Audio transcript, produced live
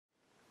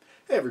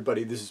Hey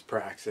everybody, this is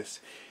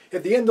Praxis.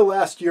 At the end of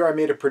last year I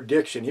made a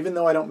prediction. Even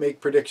though I don't make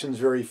predictions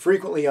very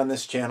frequently on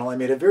this channel, I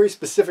made a very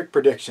specific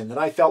prediction that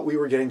I felt we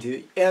were getting to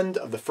the end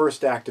of the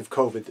first act of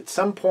COVID. At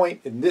some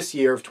point in this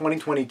year of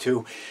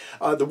 2022,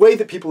 the way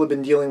that people have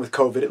been dealing with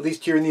COVID, at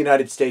least here in the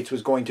United States,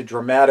 was going to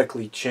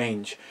dramatically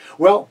change.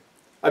 Well,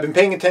 I've been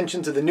paying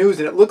attention to the news,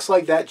 and it looks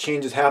like that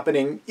change is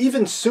happening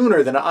even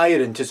sooner than I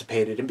had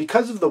anticipated. And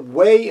because of the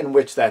way in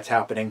which that's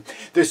happening,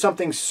 there's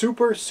something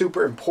super,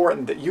 super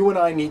important that you and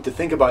I need to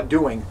think about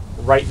doing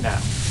right now.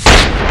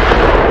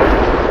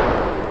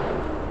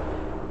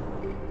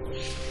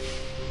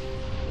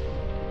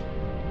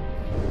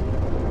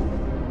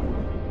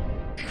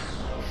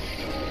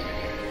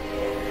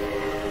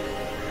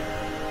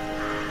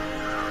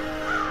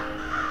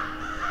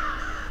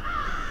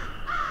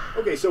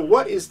 Okay, so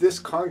what is this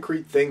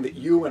concrete thing that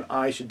you and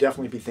I should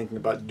definitely be thinking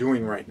about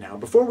doing right now?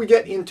 Before we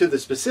get into the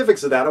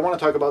specifics of that, I want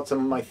to talk about some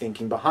of my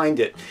thinking behind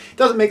it. It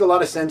doesn't make a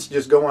lot of sense to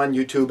just go on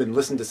YouTube and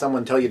listen to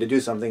someone tell you to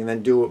do something and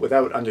then do it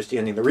without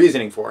understanding the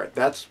reasoning for it.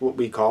 That's what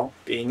we call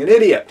being an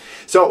idiot.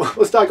 So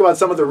let's talk about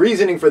some of the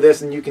reasoning for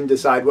this, and you can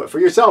decide what for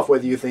yourself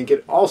whether you think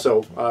it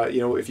also,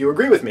 if you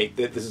agree with me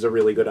that this is a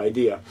really good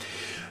idea.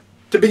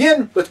 To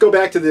begin, let's go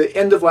back to the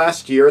end of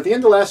last year. At the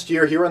end of last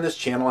year, here on this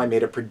channel, I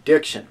made a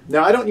prediction.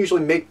 Now, I don't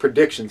usually make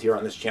predictions here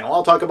on this channel.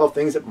 I'll talk about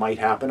things that might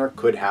happen or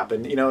could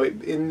happen. You know,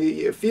 in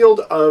the field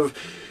of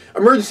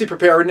emergency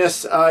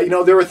preparedness,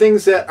 there are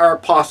things that are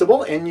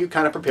possible, and you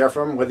kind of prepare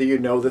for them whether you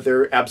know that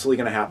they're absolutely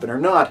going to happen or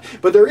not.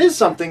 But there is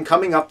something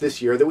coming up this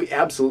year that we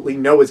absolutely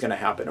know is going to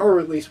happen, or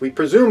at least we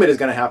presume it is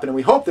going to happen, and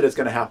we hope that it's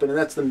going to happen, and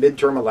that's the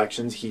midterm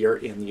elections here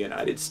in the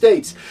United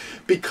States.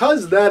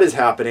 Because that is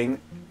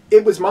happening,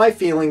 it was my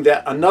feeling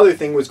that another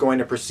thing was going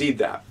to precede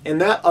that.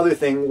 And that other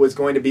thing was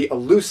going to be a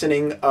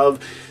loosening of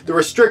the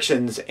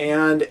restrictions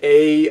and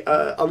a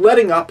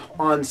letting up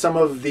on some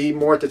of the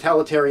more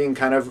totalitarian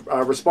kind of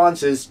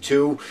responses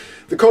to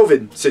the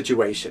COVID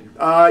situation.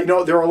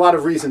 There are a lot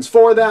of reasons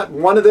for that.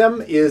 One of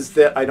them is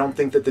that I don't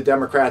think that the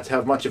Democrats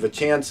have much of a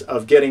chance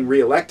of getting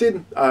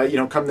reelected,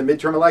 come the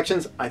midterm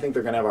elections. I think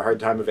they're going to have a hard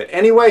time of it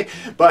anyway,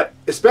 but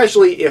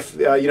especially if,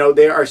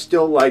 they are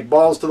still like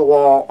balls to the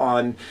wall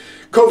on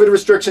COVID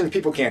restrictions,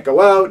 people can't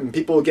go out, and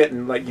people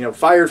getting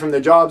fired from their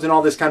jobs and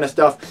all this kind of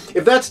stuff.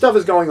 If that stuff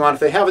is going on,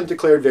 if they haven't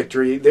declared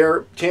victory,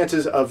 their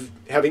chances of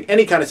having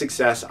any kind of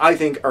success, I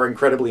think, are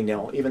incredibly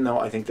nil, even though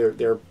I think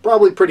they're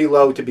probably pretty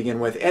low to begin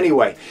with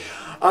anyway.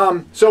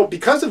 So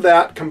because of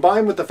that,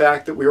 combined with the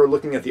fact that we were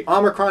looking at the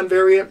Omicron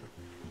variant,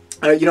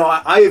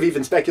 I have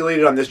even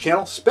speculated on this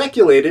channel,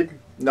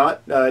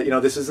 not,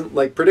 this isn't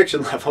like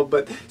prediction level,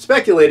 but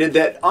speculated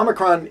that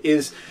Omicron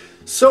is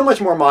so much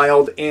more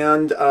mild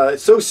and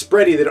so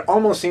spready that it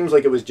almost seems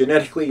like it was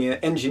genetically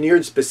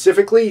engineered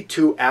specifically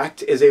to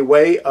act as a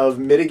way of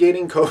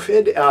mitigating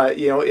COVID.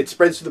 It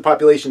spreads to the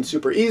population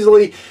super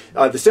easily.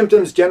 The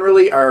symptoms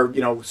generally are,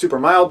 super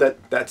mild.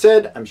 That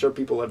said, I'm sure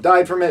people have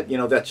died from it.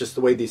 That's just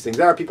the way these things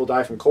are. People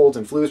die from colds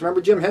and flus. Remember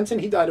Jim Henson?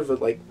 He died of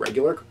a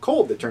regular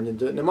cold that turned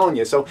into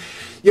pneumonia. So,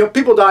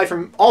 people die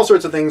from all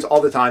sorts of things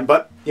all the time.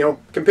 But,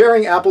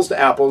 comparing apples to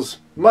apples,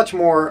 much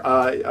more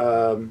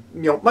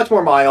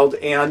mild,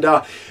 and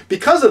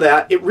because of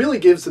that, it really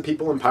gives the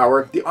people in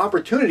power the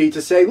opportunity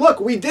to say, look,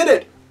 we did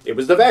it. It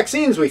was the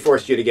vaccines we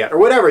forced you to get, or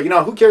whatever.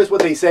 Who cares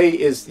what they say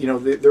is,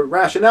 the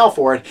rationale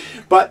for it.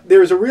 But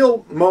there's a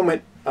real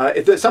moment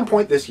at some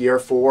point this year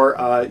for,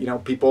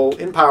 people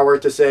in power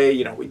to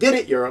say, we did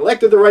it, you're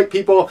elected the right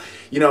people,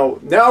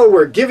 now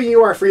we're giving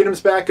you our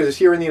freedoms back, because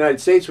here in the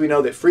United States we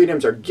know that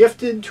freedoms are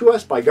gifted to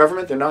us by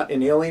government. They're not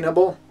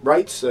inalienable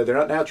rights, they're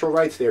not natural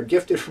rights, they're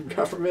gifted from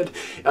government.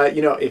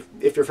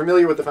 If you're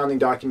familiar with the founding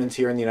documents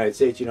here in the United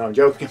States, I'm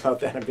joking about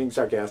that, I'm being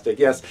sarcastic,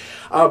 yes.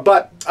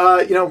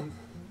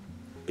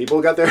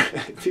 People got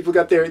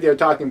their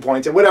talking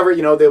points, and whatever,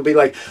 they'll be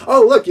like,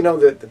 oh, look,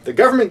 the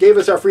government gave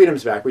us our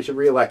freedoms back, we should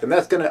re-elect them.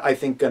 That's I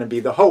think going to be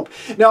the hope.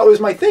 Now, it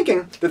was my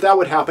thinking that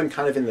would happen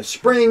kind of in the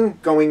spring,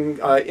 going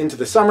into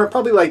the summer,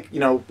 probably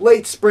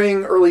late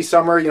spring, early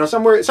summer,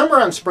 somewhere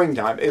around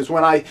springtime is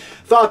when I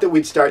thought that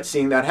we'd start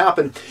seeing that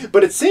happen.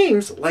 But it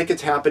seems like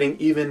it's happening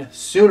even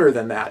sooner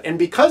than that. And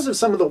because of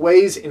some of the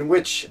ways in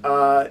which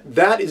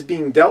that is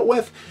being dealt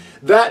with,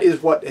 that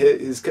is what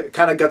has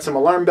kind of got some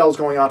alarm bells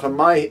going off in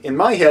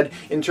my head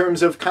in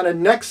terms of kind of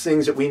next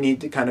things that we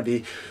need to kind of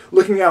be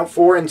looking out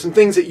for, and some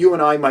things that you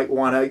and I might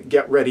want to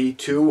get ready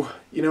to,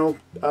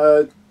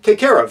 take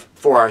care of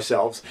for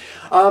ourselves.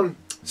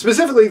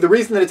 Specifically, the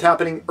reason that it's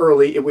happening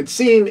early, it would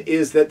seem,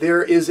 is that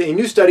there is a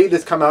new study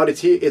that's come out.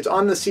 It's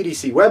on the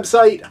CDC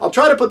website. I'll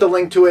try to put the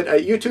link to it.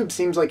 YouTube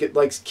seems like it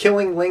likes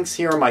killing links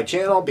here on my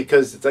channel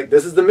because it's like,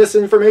 this is the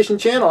misinformation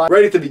channel.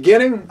 Right at the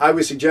beginning, I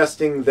was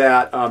suggesting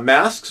that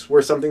masks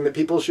were something that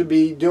people should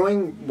be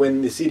doing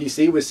when the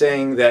CDC was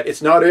saying that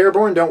it's not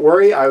airborne, don't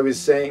worry. I was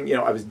saying,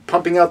 I was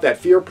pumping out that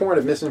fear porn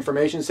of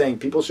misinformation saying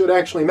people should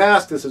actually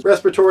mask. This is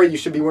respiratory. You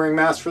should be wearing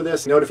masks for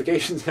this.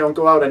 Notifications don't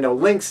go out. I know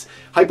links,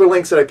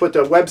 hyperlinks that I put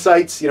to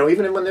websites,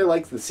 even when they're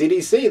like the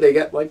CDC, they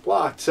get like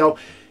blocked. So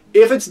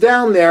if it's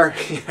down there,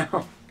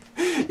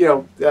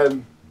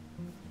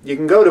 you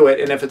can go to it,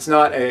 and if it's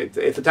not, at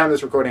the time of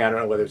this recording, I don't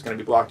know whether it's going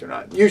to be blocked or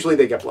not. Usually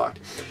they get blocked.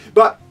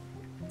 But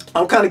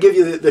I'll kind of give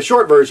you the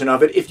short version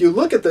of it. If you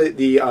look at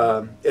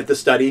the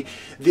study,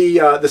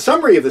 the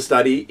summary of the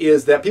study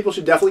is that people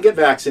should definitely get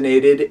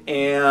vaccinated,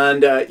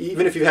 and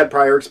even if you've had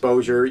prior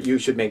exposure, you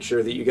should make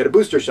sure that you get a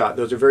booster shot.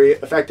 Those are very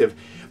effective.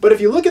 But if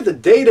you look at the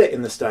data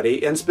in the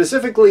study, and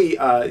specifically,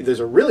 there's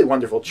a really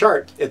wonderful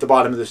chart at the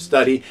bottom of the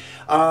study,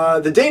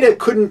 the data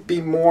couldn't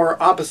be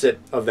more opposite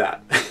of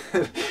that.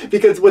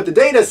 Because what the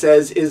data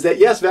says is that,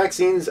 yes,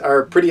 vaccines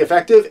are pretty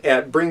effective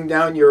at bringing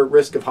down your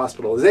risk of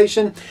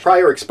hospitalization.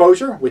 Prior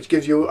exposure, which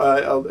gives you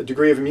a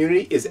degree of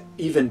immunity, is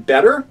even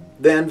better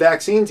than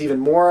vaccines, even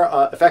more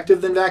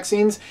effective than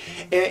vaccines.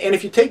 And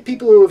if you take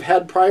people who have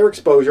had prior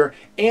exposure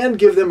and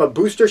give them a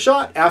booster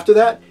shot after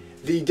that,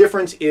 the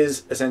difference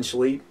is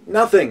essentially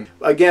nothing.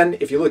 Again,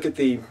 if you look at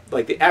the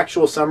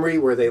actual summary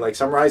where they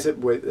summarize it,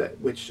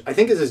 which I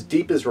think is as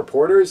deep as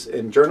reporters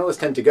and journalists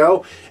tend to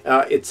go,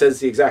 it says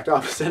the exact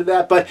opposite of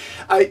that. But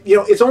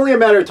it's only a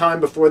matter of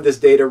time before this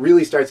data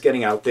really starts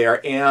getting out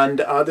there, and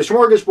the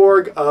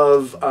smorgasbord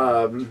of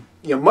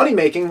money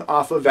making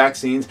off of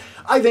vaccines,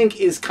 I think,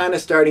 is kind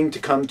of starting to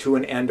come to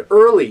an end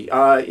early.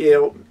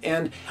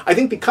 And I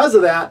think because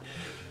of that,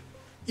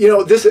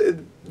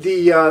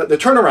 the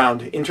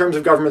turnaround in terms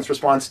of government's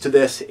response to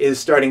this is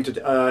starting to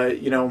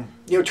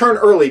turn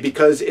early,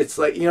 because it's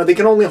like they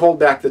can only hold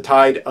back the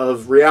tide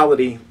of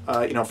reality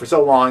for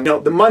so long.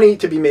 The money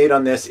to be made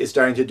on this is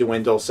starting to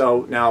dwindle,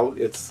 so now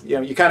it's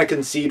you kind of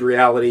concede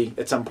reality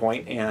at some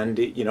point, and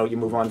you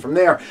move on from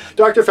there.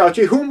 Dr.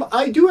 Fauci, whom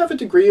I do have a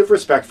degree of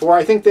respect for,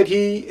 I think that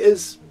he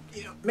is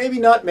maybe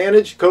not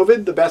managed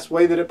COVID the best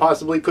way that it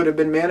possibly could have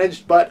been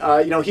managed, but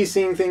he's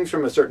seeing things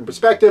from a certain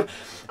perspective.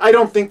 I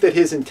don't think that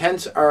his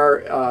intents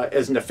are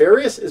as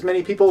nefarious as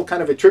many people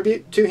kind of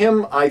attribute to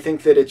him. I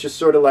think that it's just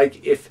sort of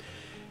like if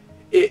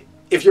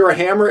you're a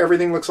hammer,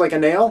 everything looks like a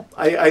nail.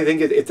 I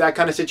think it's that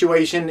kind of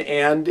situation,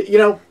 and it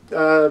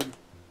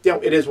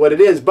is what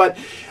it is. But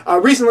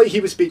recently he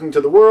was speaking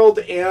to the world,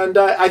 and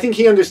I think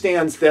he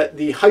understands that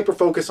the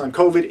hyper-focus on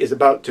COVID is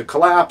about to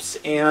collapse.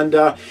 And,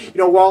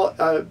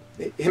 while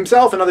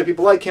himself and other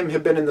people like him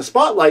have been in the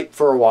spotlight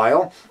for a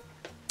while,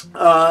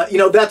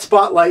 that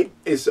spotlight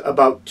is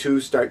about to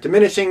start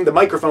diminishing. The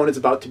microphone is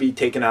about to be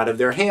taken out of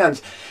their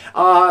hands.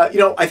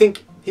 I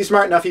think he's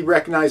smart enough, he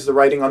recognized the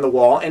writing on the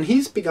wall, and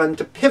he's begun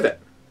to pivot.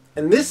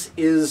 And this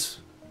is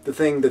the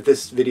thing that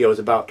this video is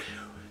about.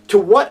 To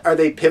what are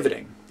they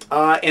pivoting?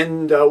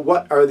 And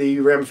what are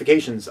the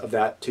ramifications of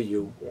that to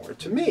you or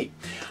to me?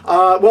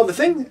 Well, the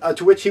thing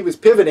to which he was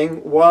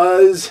pivoting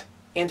was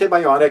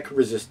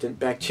antibiotic-resistant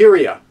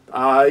bacteria.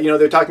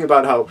 They're talking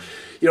about how,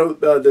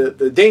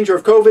 the danger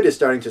of COVID is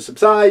starting to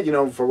subside,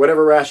 for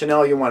whatever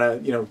rationale you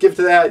want to, give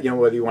to that,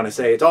 whether you want to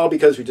say it's all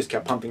because we just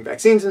kept pumping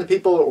vaccines into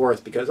people, or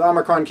it's because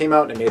Omicron came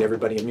out and it made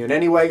everybody immune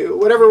anyway,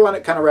 whatever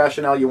kind of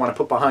rationale you want to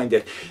put behind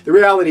it. The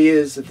reality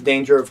is that the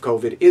danger of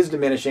COVID is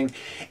diminishing.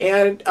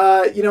 And,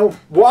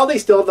 while they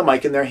still have the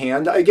mic in their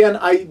hand, again,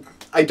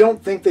 I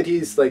don't think that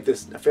he's like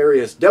this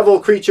nefarious devil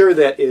creature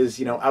that is,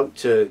 out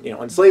to,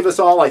 enslave us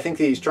all. I think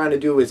that he's trying to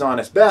do his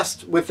honest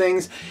best with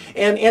things.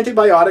 And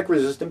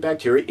antibiotic-resistant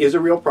bacteria is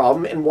a real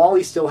problem. And while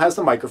he still has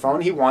the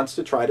microphone, he wants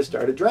to try to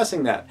start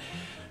addressing that.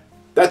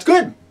 That's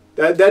good.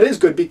 That is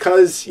good,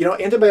 because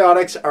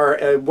antibiotics are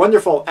a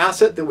wonderful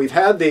asset that we've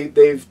had.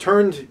 They've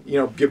turned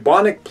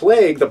bubonic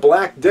plague, the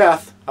Black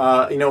Death,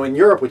 in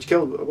Europe, which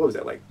killed, what was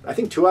that, like, I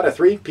think 2 out of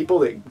 3 people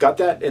that got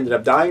that ended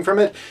up dying from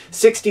it.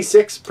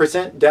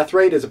 66% death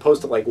rate as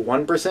opposed to like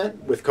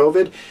 1% with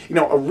COVID.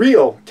 A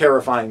real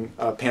terrifying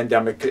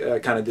pandemic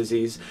kind of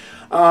disease.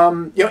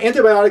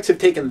 Antibiotics have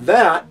taken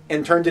that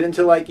and turned it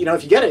into, like,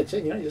 if you get it,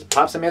 you just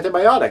pop some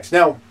antibiotics.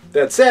 Now,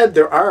 that said,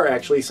 there are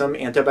actually some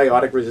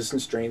antibiotic-resistant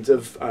strains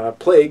of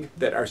plague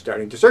that are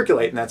starting to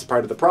circulate, and that's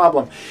part of the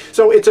problem.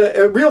 So it's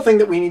a real thing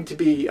that we need to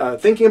be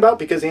thinking about,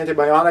 because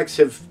antibiotics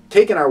have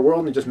taken our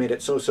world and just made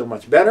it so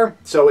much better.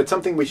 So it's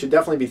something we should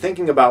definitely be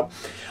thinking about.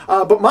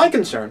 But my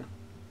concern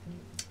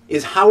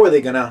is, how are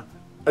they going to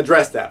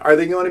address that? Are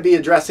they going to be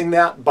addressing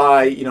that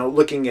by,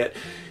 looking at,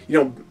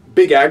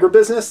 big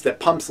agribusiness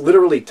that pumps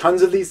literally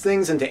tons of these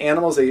things into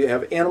animals? They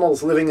have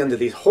animals living under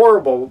these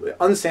horrible,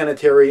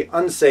 unsanitary,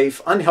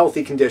 unsafe,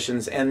 unhealthy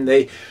conditions, and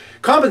they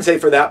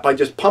compensate for that by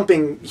just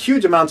pumping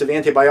huge amounts of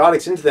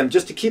antibiotics into them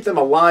just to keep them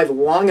alive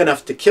long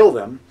enough to kill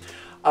them.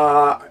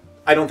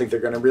 I don't think they're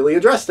going to really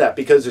address that,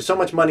 because there's so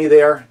much money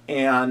there,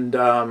 and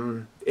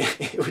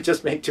it would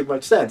just make too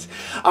much sense.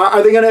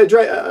 Are they going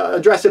to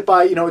address it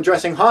by,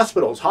 addressing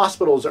hospitals?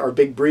 Hospitals are a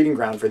big breeding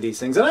ground for these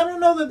things, and I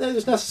don't know that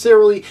there's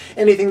necessarily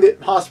anything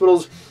that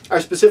hospitals are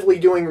specifically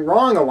doing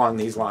wrong along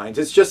these lines.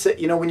 It's just that,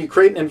 when you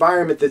create an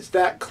environment that's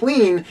that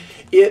clean,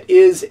 it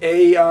is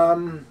a,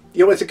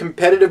 it's a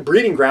competitive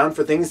breeding ground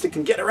for things that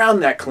can get around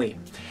that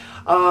clean.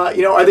 Are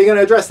they going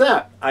to address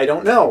that? I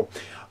don't know.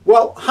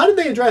 Well, how did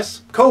they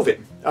address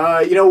COVID?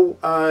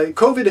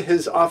 COVID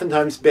has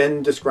oftentimes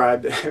been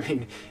described,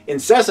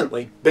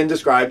 incessantly been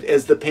described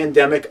as the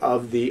pandemic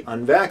of the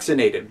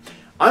unvaccinated.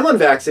 I'm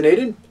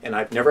unvaccinated, and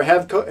I've never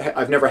had COVID.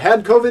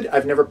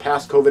 I've never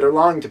passed COVID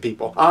along to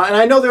people. And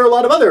I know there are a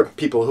lot of other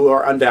people who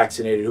are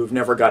unvaccinated who've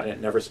never gotten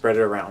it, never spread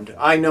it around.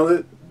 I know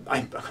that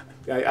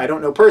I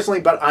don't know personally,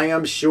 but I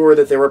am sure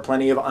that there are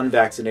plenty of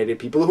unvaccinated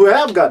people who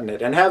have gotten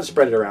it and have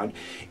spread it around,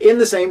 in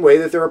the same way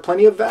that there are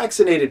plenty of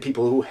vaccinated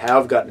people who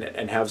have gotten it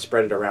and have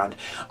spread it around.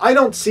 I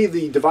don't see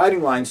the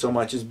dividing line so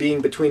much as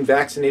being between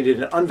vaccinated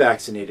and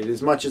unvaccinated,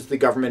 as much as the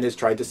government has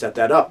tried to set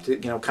that up to,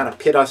 kind of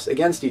pit us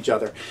against each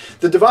other.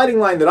 The dividing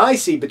line that I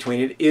see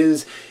between it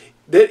is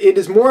that it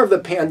is more of the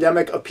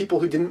pandemic of people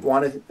who didn't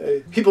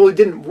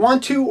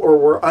want to or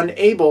were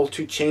unable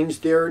to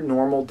change their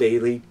normal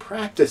daily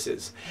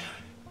practices.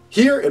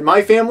 Here in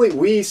my family,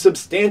 we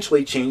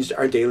substantially changed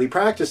our daily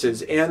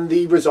practices, and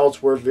the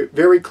results were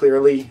very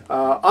clearly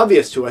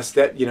obvious to us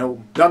that,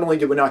 not only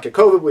did we not get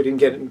COVID, we didn't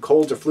get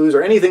colds or flus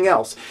or anything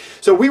else.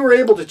 So we were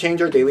able to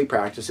change our daily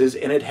practices,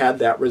 and it had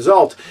that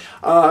result.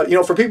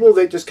 For people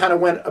that just kind of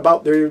went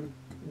about their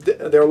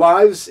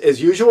lives as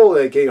usual,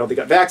 like, they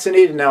got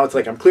vaccinated and now it's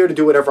like I'm clear to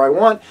do whatever I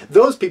want.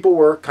 Those people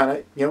were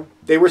kind of,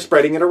 they were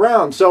spreading it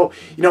around. So,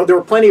 there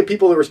were plenty of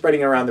people that were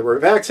spreading it around that were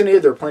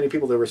vaccinated. There were plenty of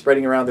people that were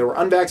spreading around that were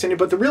unvaccinated.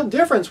 But the real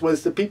difference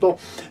was the people,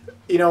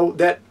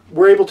 that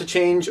were able to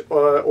change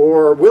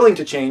or willing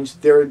to change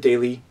their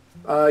daily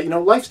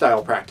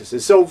lifestyle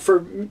practices. So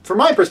from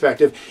my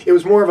perspective, it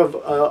was more of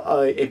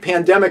a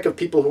pandemic of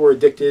people who were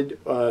addicted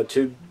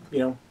to,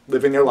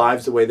 living their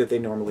lives the way that they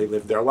normally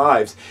live their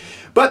lives.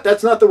 But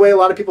that's not the way a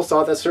lot of people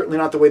saw it. That's certainly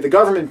not the way the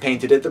government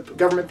painted it. The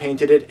government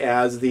painted it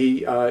as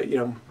the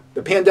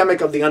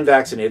pandemic of the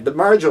unvaccinated, the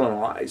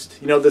marginalized,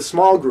 the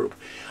small group.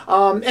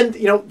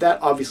 That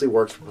obviously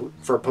works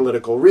for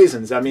political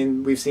reasons. I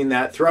mean, we've seen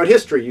that throughout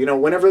history.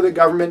 Whenever the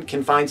government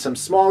can find some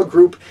small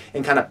group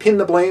and kind of pin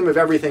the blame of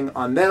everything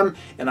on them,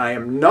 and I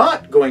am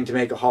not going to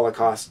make a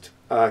Holocaust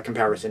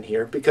comparison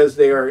here because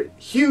they are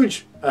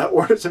huge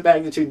orders of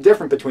magnitude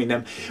different between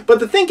them. But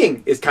the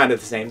thinking is kind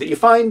of the same, that you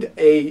find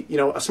a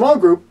small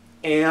group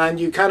and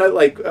you kind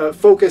of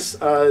focus,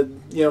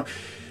 the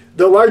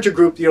larger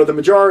group, the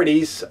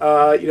majorities,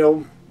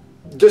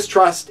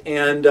 distrust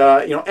and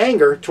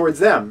anger towards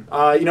them.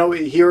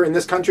 Here in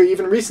this country,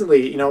 even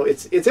recently,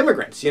 it's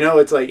immigrants.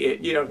 It's like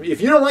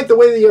if you don't like the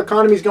way the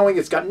economy is going,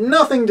 it's got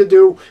nothing to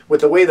do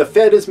with the way the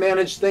Fed has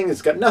managed things.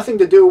 It's got nothing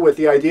to do with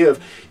the idea of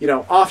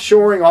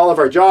offshoring all of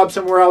our jobs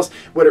somewhere else.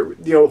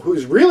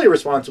 Who's really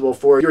responsible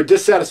for your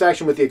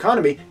dissatisfaction with the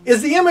economy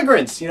is the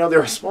immigrants. They're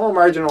a small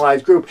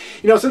marginalized group.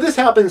 So this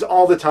happens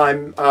all the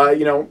time.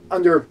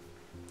 Under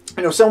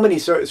so many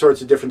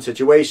sorts of different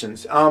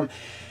situations.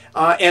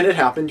 And it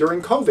happened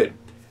during COVID.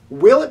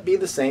 Will it be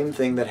the same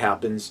thing that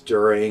happens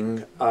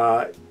during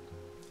a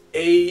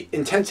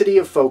intensity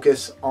of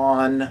focus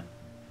on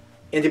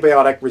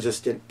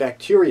antibiotic-resistant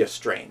bacteria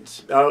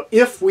strains?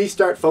 If we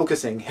start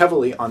focusing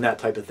heavily on that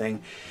type of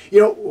thing,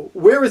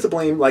 where is the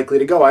blame likely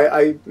to go?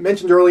 I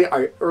mentioned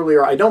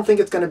earlier, I don't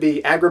think it's going to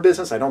be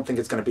agribusiness. I don't think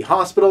it's going to be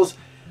hospitals.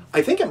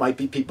 I think it might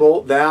be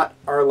people that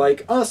are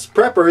like us,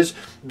 preppers,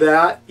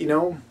 that,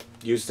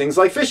 use things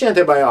like fish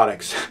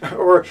antibiotics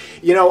or,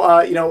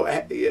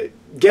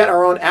 get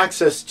our own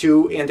access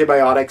to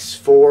antibiotics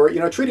for,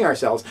 treating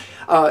ourselves.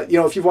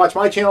 If you've watched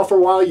my channel for a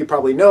while, you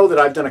probably know that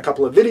I've done a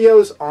couple of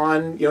videos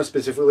on,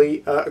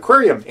 specifically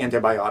aquarium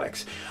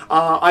antibiotics.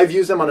 I've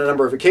used them on a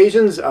number of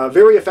occasions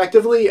very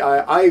effectively.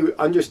 I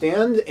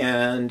understand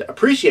and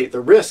appreciate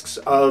the risks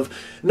of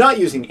not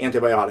using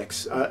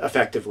antibiotics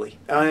effectively.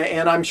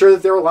 And I'm sure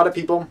that there are a lot of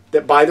people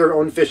that buy their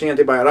own fish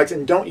antibiotics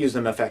and don't use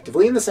them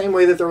effectively, in the same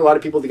way that there are a lot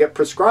of people that get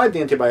prescribed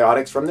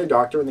antibiotics from their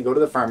doctor and they go to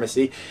the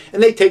pharmacy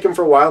and they take them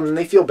for a while and then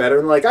they feel better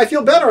and like, I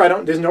feel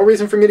better. There's no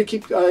reason for me to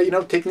keep,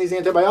 taking these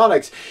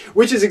antibiotics,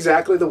 which is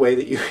exactly the way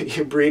that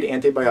you breed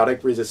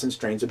antibiotic-resistant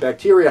strains of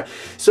bacteria.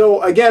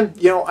 So again,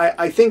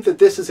 I think that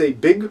this is a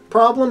big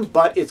problem,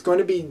 but it's going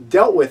to be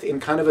dealt with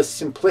in kind of a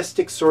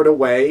simplistic sort of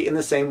way, in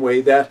the same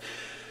way that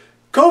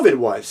COVID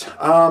was.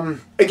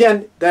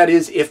 Again, that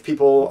is if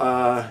people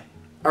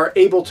are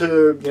able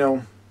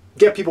to,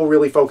 get people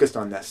really focused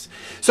on this.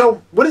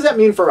 So what does that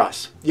mean for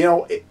us?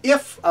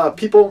 If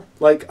people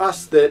like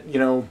us that,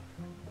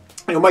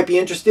 might be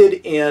interested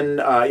in,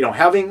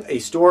 having a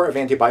store of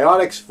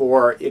antibiotics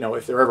for,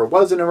 if there ever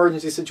was an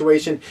emergency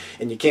situation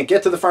and you can't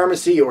get to the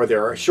pharmacy or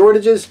there are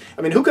shortages.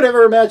 I mean, who could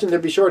ever imagine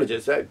there'd be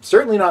shortages?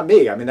 Certainly not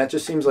me. I mean, that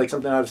just seems like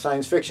something out of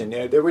science fiction.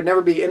 There would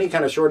never be any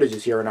kind of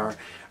shortages here in our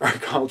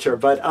culture.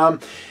 But,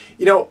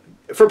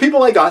 for people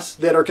like us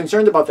that are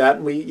concerned about that,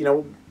 and we,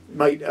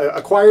 might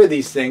acquire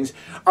these things,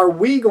 are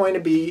we going to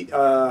be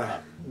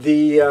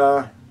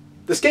the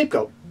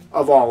scapegoat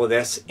of all of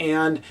this,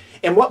 and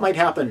what might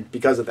happen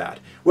because of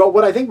that? Well,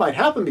 what I think might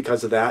happen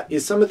because of that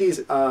is some of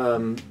these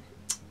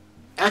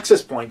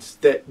access points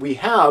that we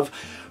have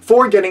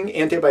for getting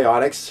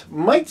antibiotics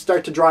might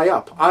start to dry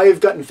up. I've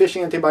gotten fish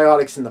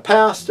antibiotics in the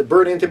past,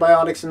 bird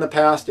antibiotics in the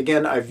past.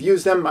 Again, I've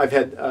used them. I've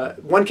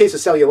had one case of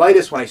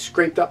cellulitis when I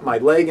scraped up my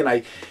leg and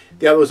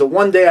there was a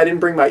one day I didn't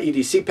bring my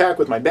EDC pack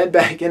with my med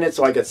bag in it,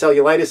 so I got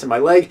cellulitis in my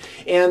leg,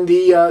 and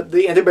the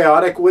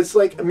antibiotic was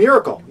like a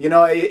miracle. You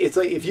know, it's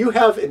like if you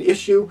have an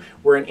issue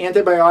where an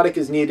antibiotic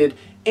is needed,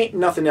 ain't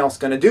nothing else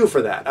going to do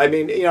for that. I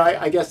mean, you know,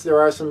 I guess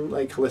there are some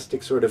like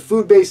holistic sort of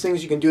food-based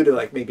things you can do to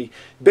like maybe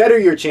better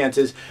your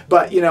chances,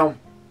 but you know,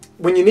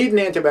 when you need an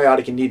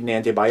antibiotic, you need an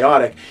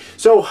antibiotic.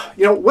 So,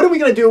 you know, what are we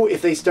going to do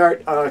if they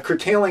start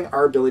curtailing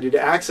our ability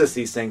to access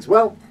these things?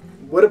 Well,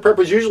 what do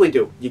preppers usually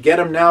do? You get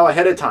them now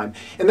ahead of time.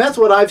 And that's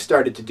what I've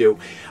started to do.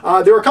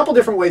 There are a couple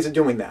different ways of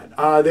doing that.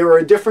 There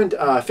are different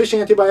fish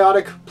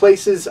antibiotic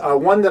places.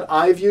 One that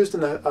I've used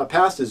in the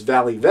past is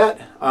Valley Vet.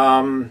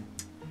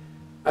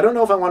 I don't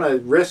know if I want to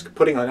risk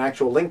putting an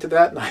actual link to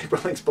that in the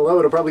hyperlinks below.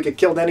 It'll probably get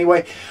killed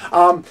anyway.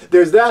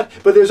 There's that,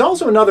 but there's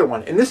also another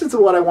one, and this is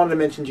what I wanted to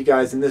mention to you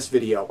guys in this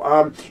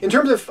video. In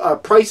terms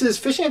of prices,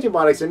 fish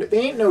antibiotics, they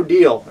ain't no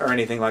deal or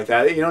anything like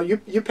that. You know,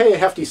 you pay a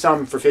hefty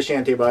sum for fish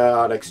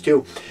antibiotics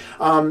too.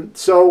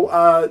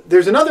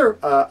 There's another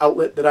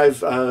outlet that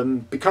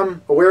I've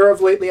become aware of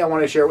lately. I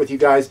want to share it with you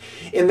guys,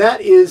 and that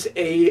is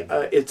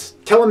it's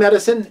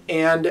telemedicine,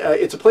 and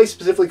it's a place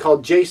specifically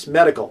called Jace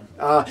Medical.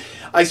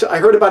 I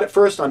heard about it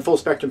first on Full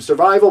Spectrum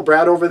Survival.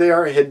 Brad over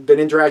there had been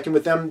interacting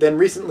with them. Then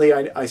recently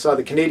I saw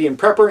the Canadian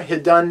Prepper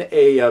had done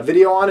a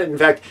video on it. In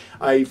fact,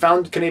 I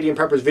found Canadian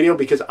Prepper's video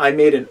because I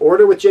made an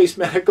order with Jace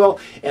Medical,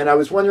 and I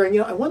was wondering,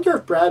 you know, I wonder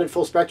if Brad at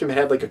Full Spectrum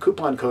had like a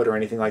coupon code or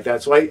anything like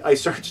that. So I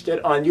searched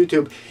it on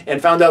YouTube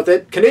and found out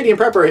that Canadian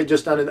Prepper had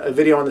just done a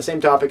video on the same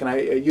topic, and I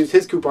used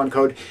his coupon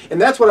code. And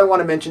that's what I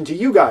want to mention to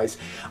you guys.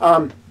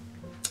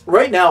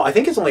 Right now, I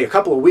think it's only a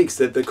couple of weeks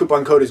that the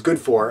coupon code is good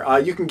for.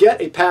 You can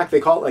get a pack,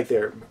 they call it like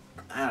their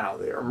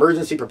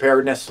emergency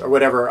preparedness or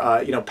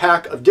whatever, you know,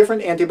 pack of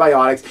different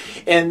antibiotics,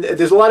 and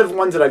there's a lot of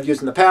ones that I've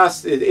used in the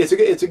past. It's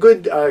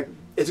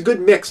a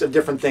good mix of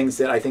different things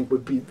that I think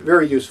would be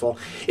very useful.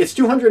 It's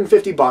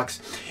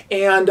 $250,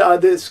 and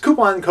this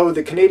coupon code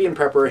that Canadian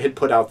Prepper had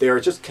put out there,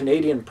 it's just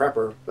Canadian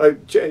Prepper.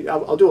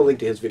 I'll do a link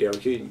to his video.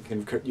 You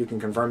can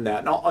confirm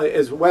that, and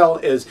as well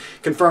as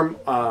confirm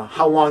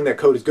how long that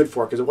code is good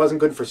for, because it wasn't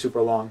good for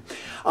super long.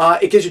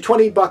 It gives you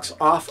 $20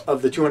 off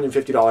of the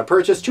 $250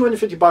 purchase.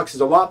 $250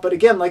 is a lot, but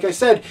again, like I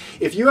said,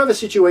 if you have a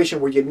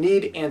situation where you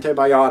need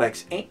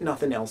antibiotics, ain't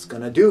nothing else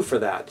gonna do for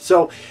that.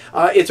 So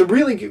it's a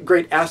really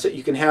great asset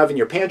you can have in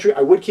your pantry.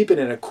 I would keep it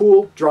in a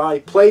cool, dry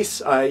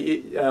place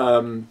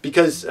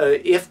because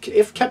if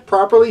kept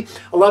properly,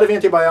 a lot of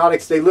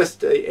antibiotics, they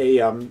list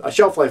a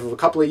shelf life of a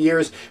couple of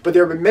years, but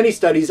there have been many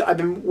studies. I've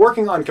been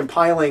working on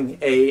compiling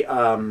a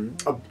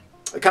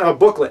kind of a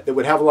booklet that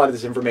would have a lot of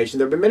this information.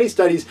 There have been many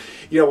studies,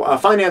 you know,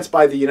 financed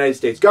by the United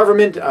States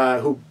government,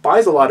 who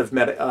buys a lot of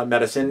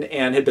medicine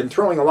and had been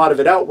throwing a lot of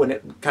it out when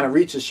it kind of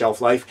reaches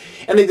shelf life.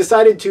 And they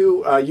decided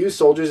to use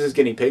soldiers as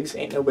guinea pigs.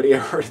 Ain't nobody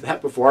ever heard of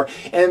that before.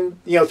 And,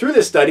 you know, through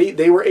this study,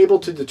 they were able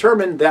to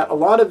determine that a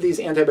lot of these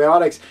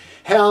antibiotics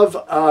have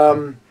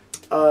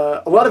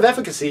a lot of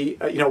efficacy,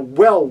 you know,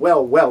 well,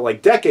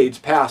 like decades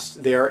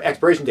past their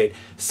expiration date.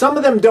 Some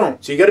of them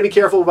don't, so you got to be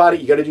careful about it.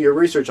 You got to do your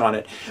research on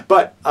it.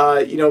 But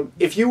you know,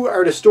 if you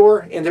are to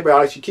store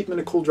antibiotics, you keep them in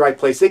a cool, dry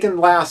place. They can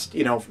last,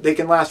 you know, they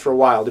can last for a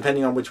while,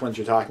 depending on which ones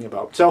you're talking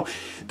about. So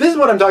this is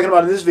what I'm talking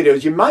about in this video.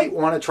 Is you might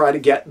want to try to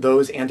get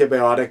those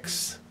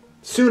antibiotics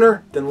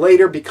sooner than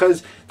later,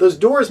 because those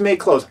doors may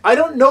close. I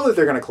don't know that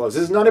they're going to close.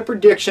 This is not a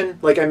prediction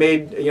like I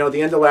made, you know, at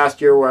the end of last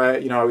year, where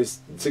you know, I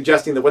was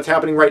suggesting that what's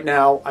happening right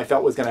now I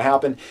felt was going to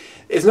happen.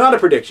 It's not a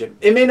prediction.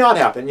 It may not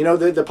happen. You know,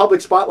 the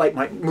public spotlight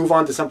might move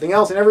on to something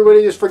else, and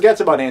everybody just forgets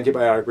about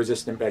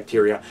antibiotic-resistant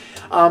bacteria.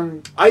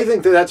 I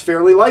think that that's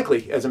fairly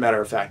likely, as a matter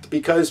of fact,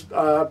 because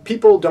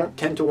people don't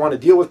tend to want to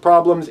deal with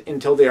problems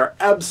until they are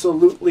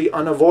absolutely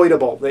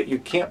unavoidable, that you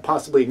can't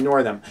possibly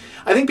ignore them.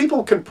 I think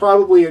people can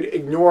probably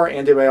ignore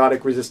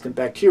antibiotic-resistant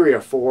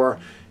bacteria for,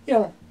 you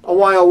know, a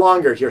while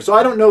longer here. So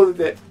I don't know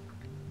that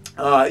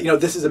you know,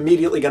 this is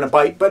immediately going to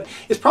bite, but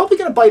it's probably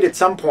going to bite at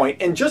some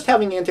point. And just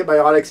having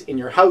antibiotics in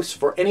your house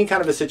for any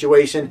kind of a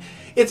situation,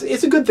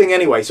 it's a good thing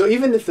anyway. So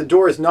even if the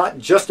door is not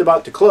just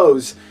about to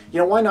close, you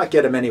know, why not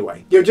get them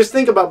anyway? You know, just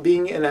think about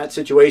being in that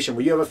situation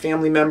where you have a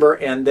family member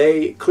and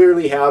they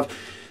clearly have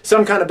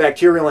some kind of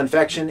bacterial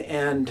infection,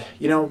 and,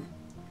 you know,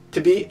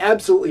 to be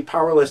absolutely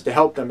powerless to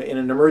help them in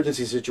an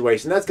emergency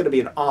situation, that's going to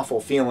be an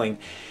awful feeling.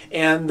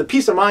 And the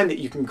peace of mind that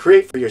you can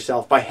create for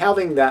yourself by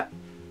having that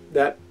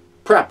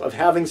prep of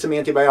having some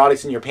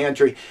antibiotics in your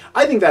pantry,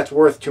 I think that's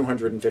worth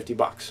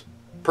 $250,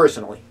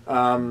 personally.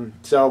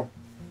 So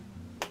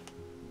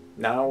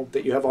now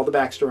that you have all the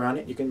backstory on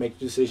it, you can make a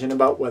decision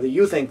about whether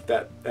you think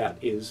that that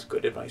is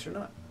good advice or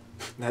not.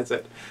 That's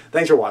it.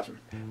 Thanks for watching.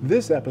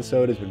 This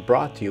episode has been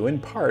brought to you in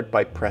part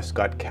by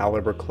Prescott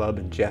Caliber Club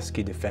and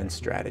Jeske Defense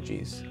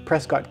Strategies.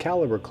 Prescott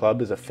Caliber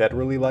Club is a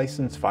federally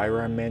licensed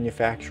firearm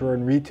manufacturer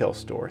and retail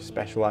store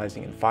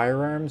specializing in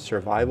firearms,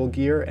 survival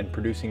gear, and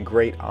producing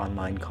great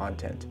online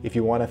content. If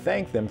you want to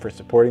thank them for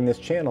supporting this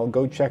channel,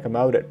 go check them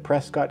out at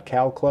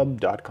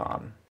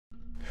PrescottCalClub.com.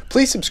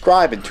 Please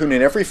subscribe and tune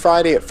in every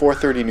Friday at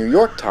 4:30 New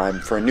York time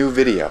for a new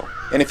video.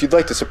 And if you'd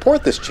like to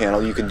support this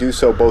channel, you can do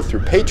so both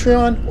through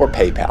Patreon or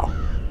PayPal.